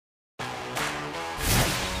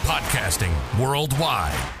Podcasting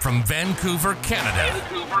worldwide from Vancouver, Canada.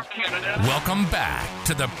 Welcome back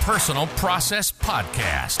to the Personal Process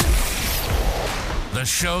Podcast. The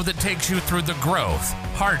show that takes you through the growth,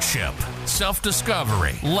 hardship,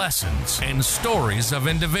 self-discovery, lessons, and stories of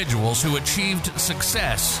individuals who achieved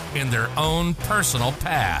success in their own personal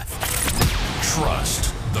path.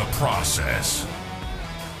 Trust the process.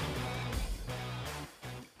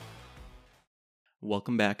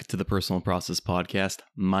 Welcome back to the Personal Process Podcast.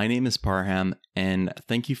 My name is Parham, and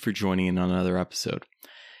thank you for joining in on another episode.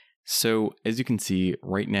 So, as you can see,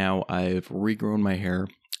 right now I've regrown my hair,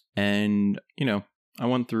 and, I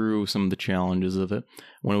went through some of the challenges of it.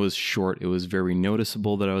 When it was short, it was very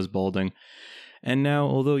noticeable that I was balding. And now,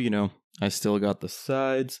 although, I still got the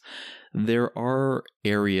sides, there are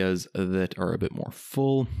areas that are a bit more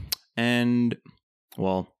full, and,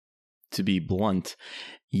 well, to be blunt,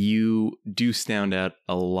 you do stand out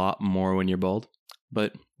a lot more when you're bald,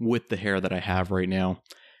 but with the hair that I have right now,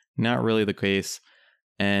 not really the case.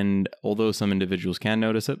 And although some individuals can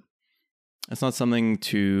notice it, it's not something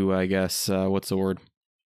to,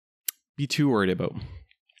 be too worried about.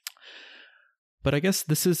 But I guess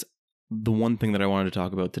this is the one thing that I wanted to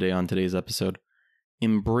talk about today on today's episode,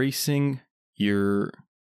 embracing your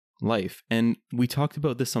life. And we talked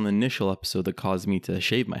about this on the initial episode that caused me to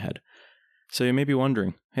shave my head. So you may be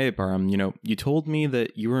wondering, hey, Param, you told me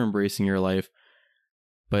that you were embracing your life,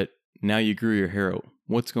 but now you grew your hair out.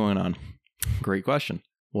 What's going on? Great question.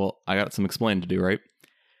 Well, I got some explaining to do, right?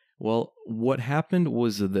 Well, what happened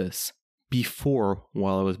was this. Before,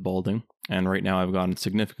 while I was balding, and right now I've gotten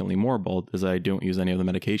significantly more bald as I don't use any of the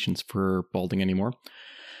medications for balding anymore,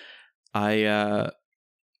 I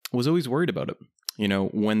was always worried about it.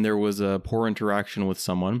 When there was a poor interaction with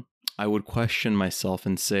someone, I would question myself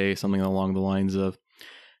and say something along the lines of,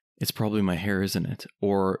 it's probably my hair, isn't it?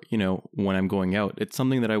 Or, when I'm going out, it's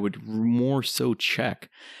something that I would more so check.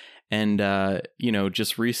 And,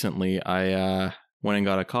 just recently I went and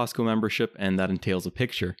got a Costco membership, and that entails a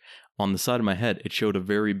picture. On the side of my head, it showed a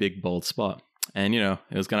very big bald spot. And, it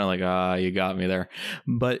was kind of like, you got me there.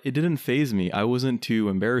 But it didn't faze me. I wasn't too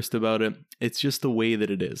embarrassed about it. It's just the way that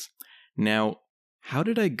it is. Now, how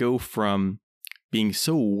did I go from being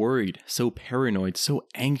so worried, so paranoid, so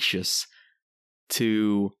anxious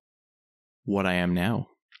to what I am now?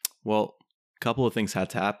 Well, a couple of things had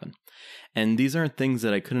to happen. And these aren't things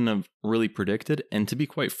that I couldn't have really predicted. And to be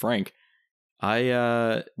quite frank,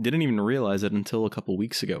 I didn't even realize it until a couple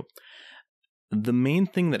weeks ago. The main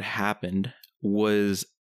thing that happened was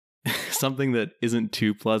something that isn't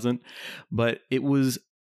too pleasant, but it was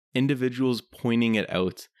individuals pointing it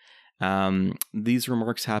out. These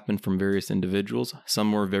remarks happened from various individuals.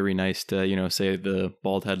 Some were very nice to, say the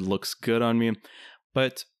bald head looks good on me.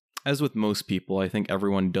 But as with most people, I think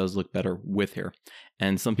everyone does look better with hair.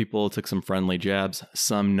 And some people took some friendly jabs,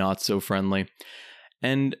 some not so friendly.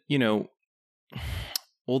 And,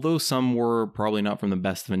 although some were probably not from the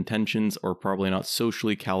best of intentions or probably not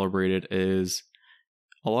socially calibrated, is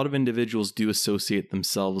a lot of individuals do associate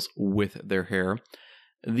themselves with their hair.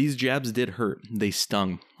 These jabs did hurt. They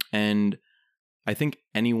stung. And I think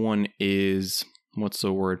anyone is,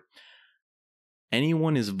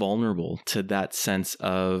 anyone is vulnerable to that sense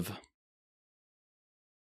of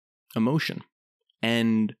emotion.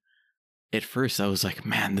 And at first I was like,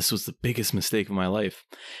 man, this was the biggest mistake of my life.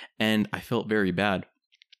 And I felt very bad.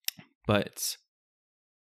 But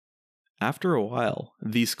after a while,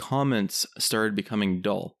 these comments started becoming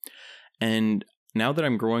dull. And now that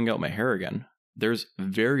I'm growing out my hair again, there's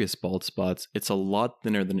various bald spots. It's a lot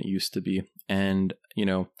thinner than it used to be. And,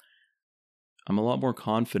 I'm a lot more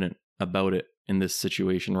confident about it in this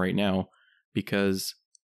situation right now because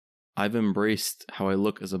I've embraced how I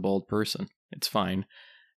look as a bald person. It's fine,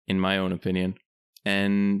 in my own opinion.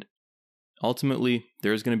 And ultimately,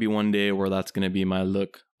 there's going to be one day where that's going to be my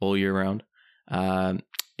look all year round.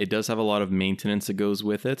 It does have a lot of maintenance that goes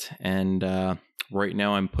with it. And right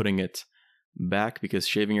now I'm putting it back because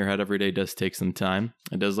shaving your head every day does take some time.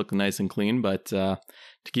 It does look nice and clean, but to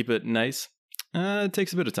keep it nice, it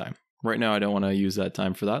takes a bit of time. Right now, I don't want to use that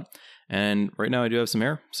time for that. And right now I do have some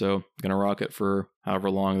hair, so I'm going to rock it for however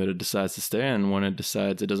long that it decides to stay. And when it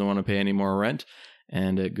decides it doesn't want to pay any more rent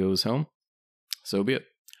and it goes home, so be it.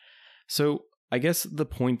 So I guess the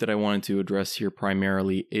point that I wanted to address here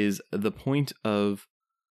primarily is the point of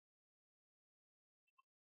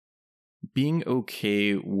being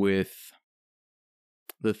okay with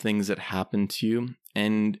the things that happen to you,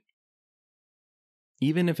 and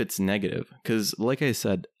even if it's negative, because like I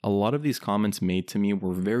said, a lot of these comments made to me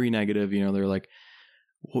were very negative. They're like,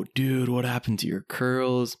 "Oh, dude, what happened to your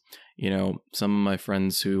curls?" Some of my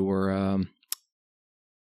friends who were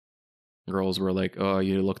girls were like, oh,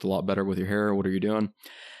 you looked a lot better with your hair. What are you doing?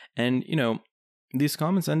 And, these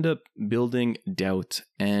comments end up building doubt.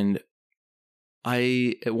 And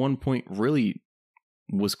I, at one point, really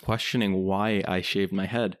was questioning why I shaved my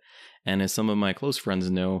head. And as some of my close friends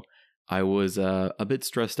know, I was a bit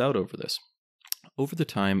stressed out over this. Over the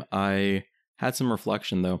time, I had some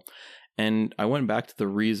reflection, though, and I went back to the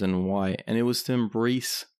reason why, and it was to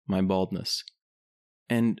embrace my baldness.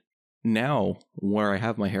 And now, where I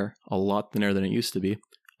have my hair a lot thinner than it used to be,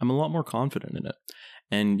 I'm a lot more confident in it.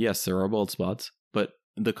 And yes, there are bald spots, but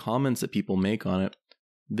the comments that people make on it,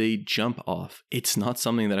 they jump off. It's not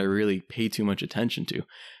something that I really pay too much attention to.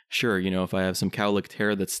 Sure, if I have some cowlicked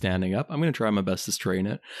hair that's standing up, I'm going to try my best to straighten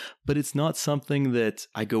it, but it's not something that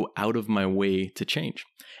I go out of my way to change.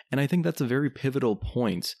 And I think that's a very pivotal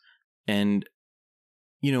point. And,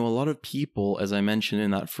 a lot of people, as I mentioned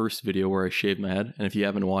in that first video where I shaved my head, and if you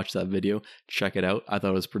haven't watched that video, check it out. I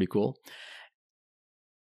thought it was pretty cool.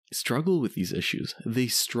 Struggle with these issues. They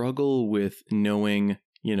struggle with knowing,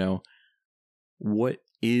 what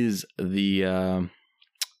is the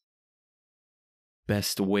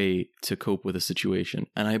best way to cope with a situation.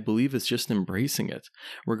 And I believe it's just embracing it.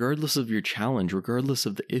 Regardless of your challenge, regardless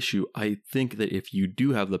of the issue, I think that if you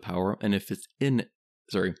do have the power, and if it's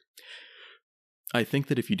I think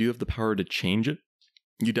that if you do have the power to change it,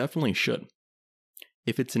 you definitely should.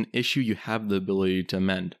 If it's an issue you have the ability to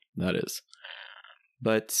amend, that is.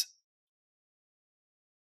 But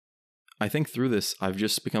I think through this, I've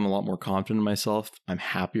just become a lot more confident in myself. I'm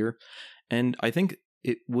happier. And I think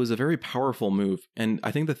it was a very powerful move. And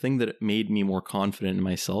I think the thing that made me more confident in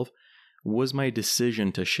myself was my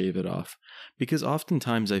decision to shave it off. Because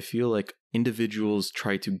oftentimes I feel like individuals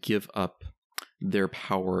try to give up their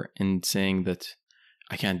power in saying that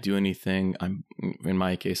I can't do anything. In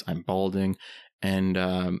my case, I'm balding, and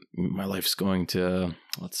my life's going to,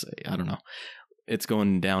 let's say, I don't know, it's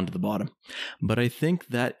going down to the bottom. But I think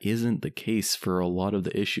that isn't the case for a lot of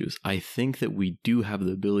the issues. I think that we do have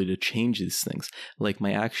the ability to change these things. Like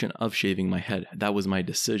my action of shaving my head, that was my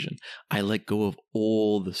decision. I let go of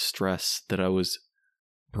all the stress that I was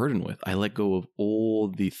burdened with. I let go of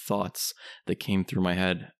all the thoughts that came through my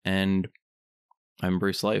head, and I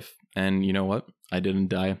embraced life. And you know what? I didn't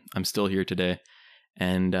die. I'm still here today.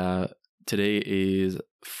 And today is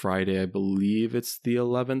Friday. I believe it's the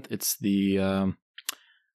 11th. It's the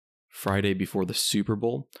Friday before the Super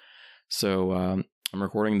Bowl. So I'm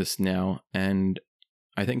recording this now. And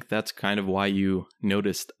I think that's kind of why you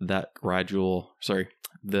noticed that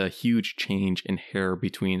the huge change in hair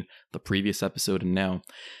between the previous episode and now.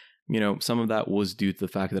 Some of that was due to the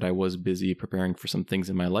fact that I was busy preparing for some things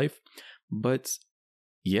in my life. But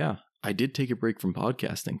yeah, I did take a break from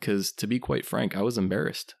podcasting because, to be quite frank, I was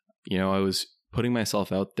embarrassed. I was putting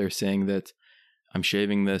myself out there saying that I'm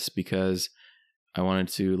shaving this because I wanted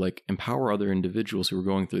to empower other individuals who were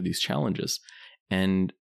going through these challenges.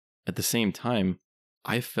 And at the same time,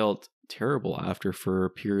 I felt terrible after for a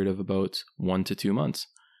period of about 1 to 2 months,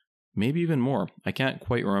 maybe even more. I can't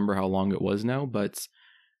quite remember how long it was now, but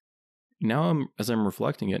now as I'm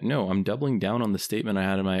reflecting it, no, I'm doubling down on the statement I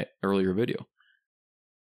had in my earlier video.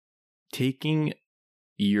 Taking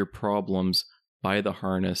your problems by the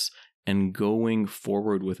harness and going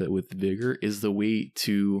forward with it with vigor is the way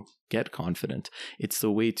to get confident. It's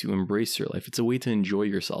the way to embrace your life. It's a way to enjoy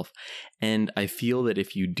yourself. And I feel that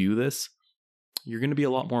if you do this, you're going to be a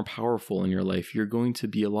lot more powerful in your life. You're going to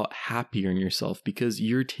be a lot happier in yourself because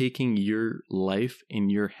you're taking your life in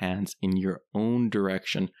your hands, in your own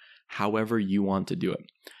direction, however you want to do it.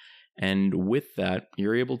 And with that,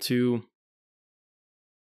 you're able to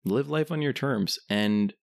live life on your terms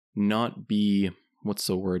and not be,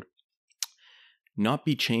 not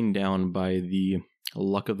be chained down by the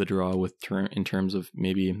luck of the draw in terms of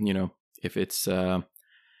maybe, if it's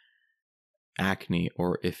acne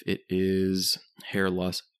or if it is hair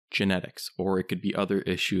loss, genetics, or it could be other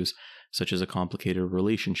issues such as a complicated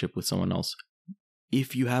relationship with someone else.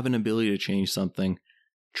 If you have an ability to change something,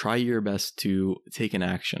 try your best to take an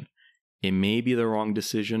action. It may be the wrong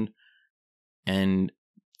decision, and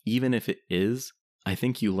even if it is, I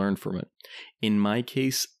think you learn from it. In my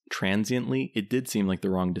case, transiently, it did seem like the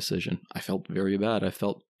wrong decision. I felt very bad. I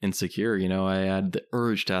felt insecure. I had the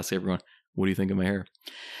urge to ask everyone, what do you think of my hair?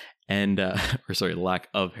 And, lack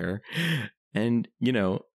of hair. And,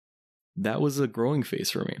 that was a growing phase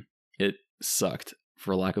for me. It sucked,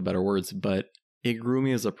 for lack of better words, but it grew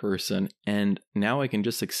me as a person. And now I can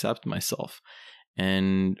just accept myself.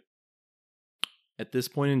 And at this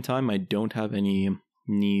point in time, I don't have any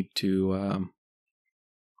need to,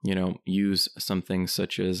 use something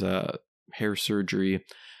such as hair surgery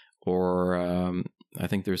or I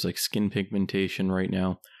think there's like skin pigmentation right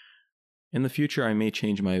now. In the future, I may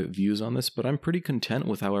change my views on this, but I'm pretty content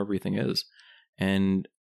with how everything is. And,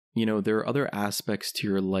 there are other aspects to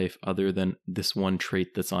your life other than this one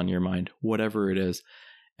trait that's on your mind, whatever it is.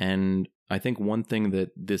 And I think one thing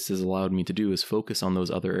that this has allowed me to do is focus on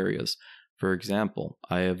those other areas. For example,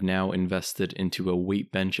 I have now invested into a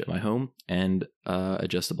weight bench at my home and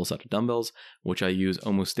adjustable set of dumbbells, which I use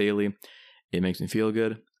almost daily. It makes me feel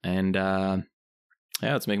good. And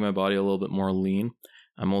it's making my body a little bit more lean.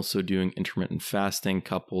 I'm also doing intermittent fasting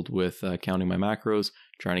coupled with counting my macros,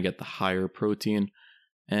 trying to get the higher protein.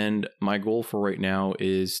 And my goal for right now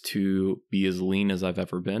is to be as lean as I've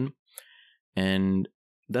ever been. And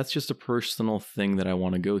that's just a personal thing that I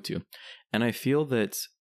want to go to. And I feel that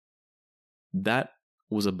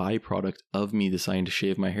was a byproduct of me deciding to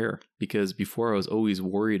shave my hair, because before I was always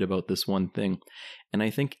worried about this one thing. And I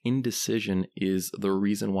think indecision is the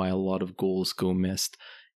reason why a lot of goals go missed.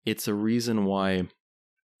 It's a reason why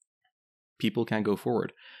people can't go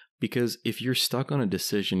forward, because if you're stuck on a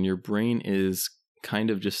decision, your brain is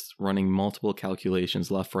kind of just running multiple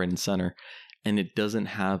calculations left, right, and center, and it doesn't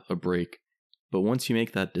have a break. But once you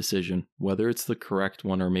make that decision, whether it's the correct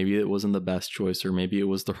one, or maybe it wasn't the best choice, or maybe it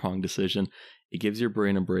was the wrong decision, it gives your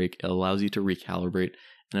brain a break, it allows you to recalibrate,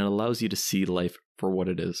 and it allows you to see life for what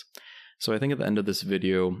it is. So I think at the end of this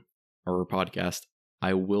video or podcast,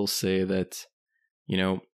 I will say that,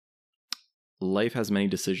 life has many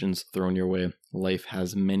decisions thrown your way. Life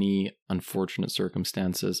has many unfortunate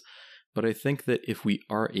circumstances. But I think that if we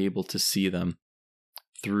are able to see them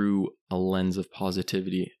through a lens of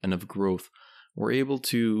positivity and of growth, we're able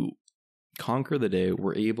to conquer the day.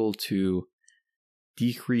 We're able to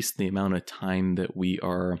decrease the amount of time that we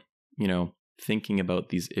are, thinking about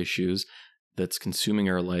these issues that's consuming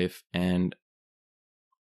our life and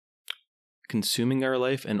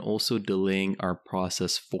also delaying our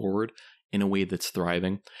process forward in a way that's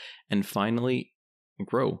thriving. And finally,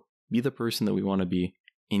 grow. Be the person that we want to be.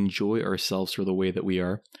 Enjoy ourselves for the way that we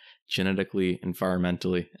are, genetically,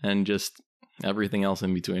 environmentally, and just everything else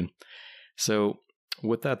in between. So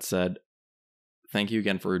with that said, thank you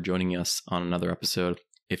again for joining us on another episode.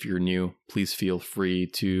 If you're new, please feel free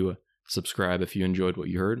to subscribe if you enjoyed what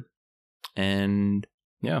you heard. And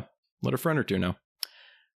let a friend or two know.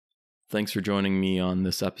 Thanks for joining me on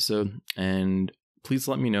this episode. And please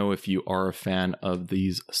let me know if you are a fan of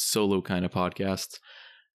these solo kind of podcasts.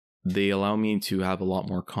 They allow me to have a lot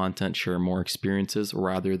more content, share more experiences,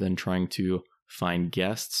 rather than trying to find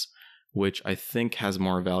guests, which I think has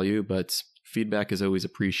more value, but feedback is always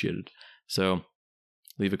appreciated. So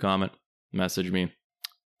leave a comment, message me,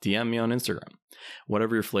 DM me on Instagram,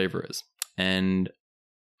 whatever your flavor is, and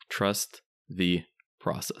trust the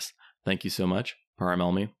process. Thank you so much. Parham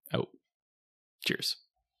Elmi, out. Cheers.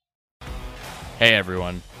 Hey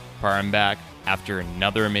everyone, Parham back after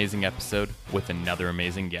another amazing episode with another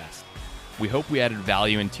amazing guest. We hope we added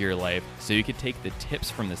value into your life so you could take the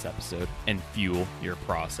tips from this episode and fuel your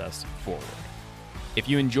process forward. If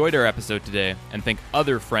you enjoyed our episode today and think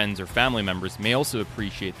other friends or family members may also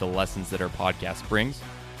appreciate the lessons that our podcast brings,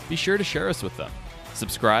 be sure to share us with them.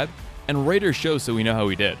 Subscribe and rate our show so we know how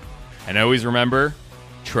we did. And always remember,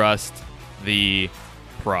 trust the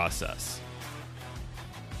process.